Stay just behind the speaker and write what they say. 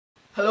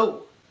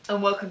Hello,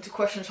 and welcome to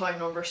question time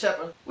number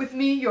 7 with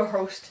me, your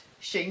host,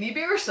 Shani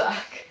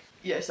Biersack.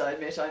 Yes, I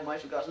admit I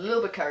might have got a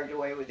little bit carried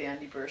away with the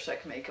Andy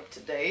Biersack makeup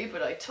today,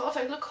 but I thought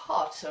I'd look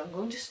hot, so I'm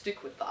going to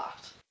stick with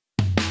that.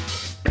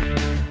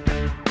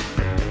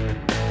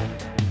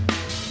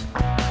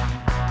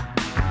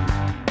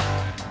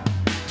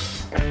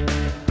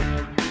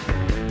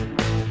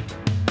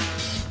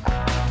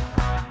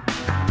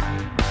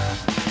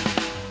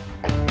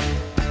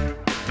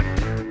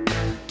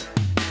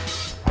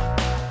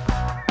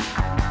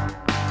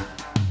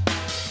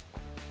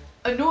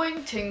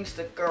 Annoying things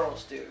that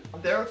girls do.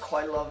 There are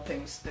quite a lot of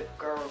things that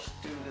girls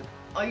do that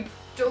I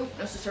don't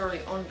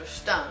necessarily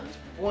understand.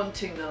 One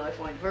thing that I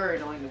find very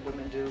annoying that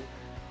women do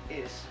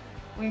is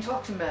when you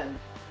talk to men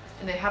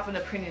and they have an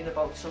opinion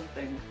about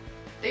something,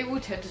 they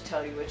would tend to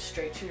tell you it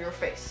straight to your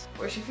face.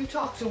 Whereas if you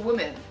talk to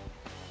women,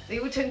 they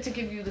would tend to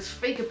give you this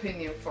fake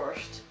opinion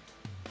first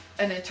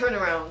and then turn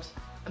around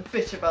and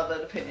bitch about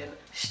that opinion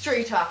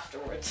straight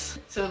afterwards.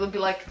 So it'll be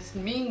like this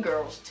mean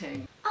girls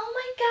thing. Oh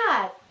my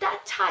god,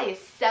 that tie is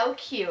so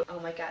cute. Oh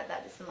my god,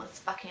 that is the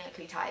most fucking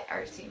ugly tie I've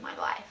ever seen in my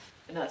life.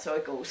 And that's how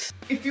it goes.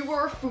 If you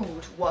were a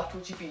food, what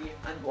would you be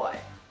and why?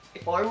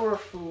 If I were a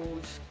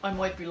food, I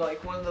might be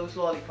like one of those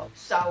lollipops.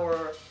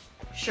 Sour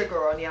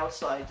sugar on the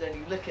outside, then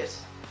you lick it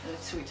and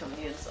it's sweet on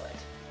the inside.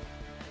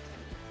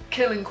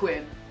 Killing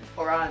Quinn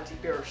or Andy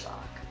Biersack.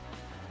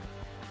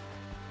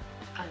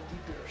 Andy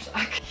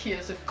Biersack. He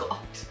is a god.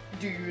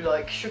 Do you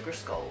like sugar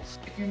skulls?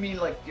 If you mean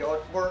like the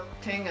artwork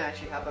thing, I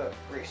actually have a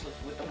bracelet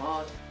with them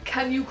on.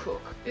 Can you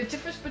cook? The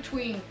difference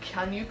between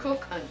can you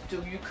cook and do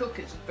you cook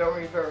is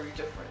very, very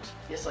different.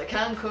 Yes, I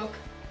can cook,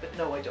 but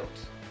no, I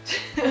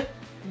don't.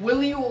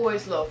 Will you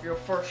always love your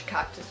first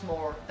cactus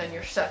more than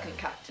your second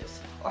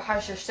cactus? Or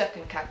has your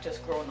second cactus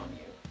grown on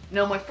you?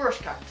 Now, my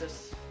first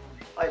cactus,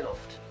 I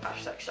loved.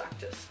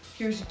 #cactus.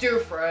 He was a dear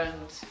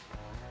friend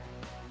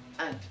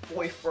and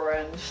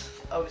boyfriend.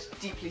 I was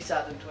deeply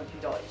saddened when he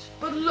died.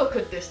 But look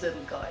at this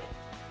little guy.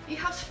 He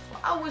has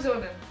flowers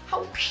on him.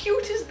 How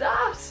cute is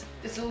that?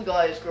 This little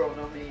guy has grown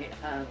on me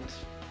and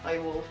I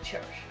will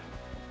cherish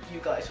him. You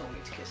guys want me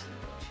to kiss him,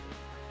 don't you?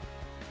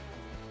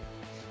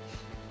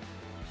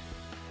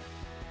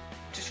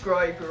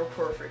 Describe your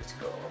perfect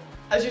girl.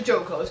 As a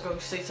joke, I was going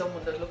to say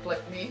someone that looked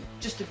like me,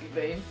 just to be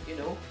vain, you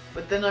know.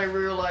 But then I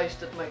realized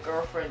that my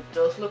girlfriend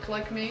does look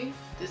like me.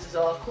 This is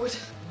awkward.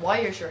 Why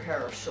is your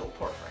hair so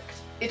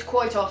perfect? It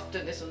quite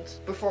often isn't.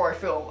 Before I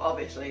film,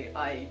 obviously,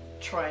 I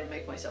try and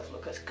make myself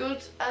look as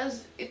good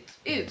as it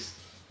is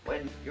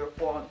when you're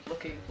born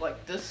looking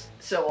like this.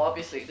 So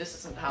obviously this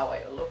isn't how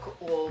I look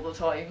all the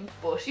time,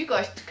 but you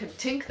guys can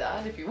think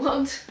that if you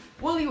want.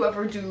 Will you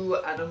ever do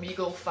an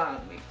Omegle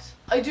fan meet?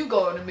 I do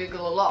go on Omegle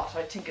a lot.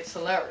 I think it's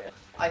hilarious.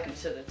 I can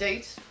set a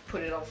date,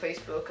 put it on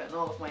Facebook and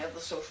all of my other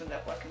social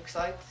networking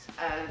sites,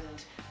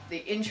 and the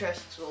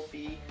interests will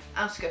be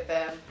Ask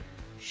FM,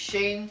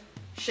 Shane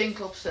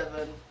Club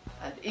 7,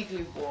 and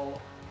Igloo Wall,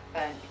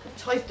 and you can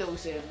type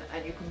those in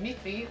and you can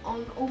meet me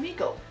on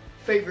Omegle.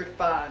 Favorite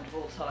band of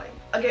all time?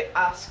 I get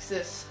asked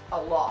this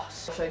a lot.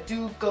 But I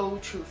do go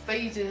through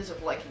phases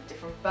of liking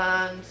different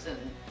bands and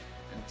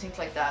things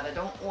like that. I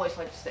don't always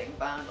like to stay in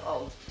band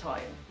all the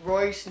time.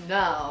 Right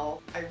now,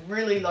 I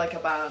really like a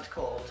band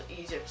called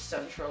Egypt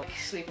Central,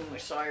 Sleeping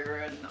with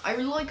Siren. I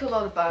like a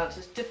lot of bands,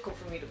 it's difficult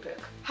for me to pick.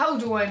 How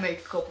do I make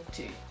a cup of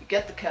tea? You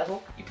get the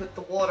kettle, you put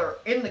the water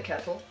in the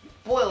kettle, you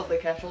boil the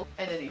kettle,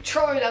 and then you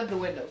throw it out the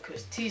window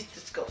because tea's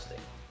disgusting.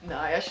 No,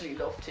 I actually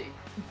love tea.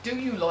 Do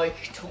you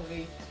like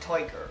Tony the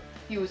Tiger?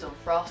 He was on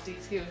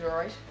Frosties, he was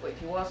alright. Wait,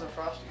 he was on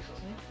Frosties,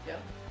 wasn't he? Yeah.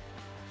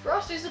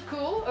 Frosties are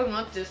cool, I'm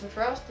not dissing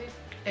Frosties.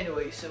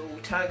 Anyway, so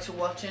thanks for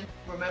watching.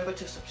 Remember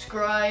to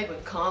subscribe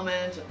and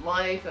comment and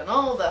like and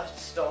all that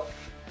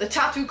stuff. The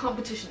tattoo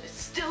competition is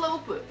still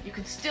open. You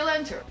can still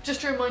enter. Just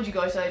to remind you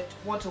guys, I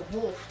want a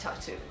wolf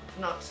tattoo,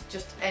 not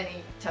just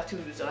any tattoo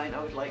design.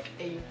 I would like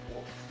a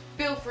wolf.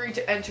 Feel free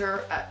to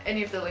enter at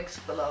any of the links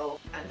below,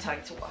 and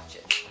thanks for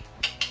watching.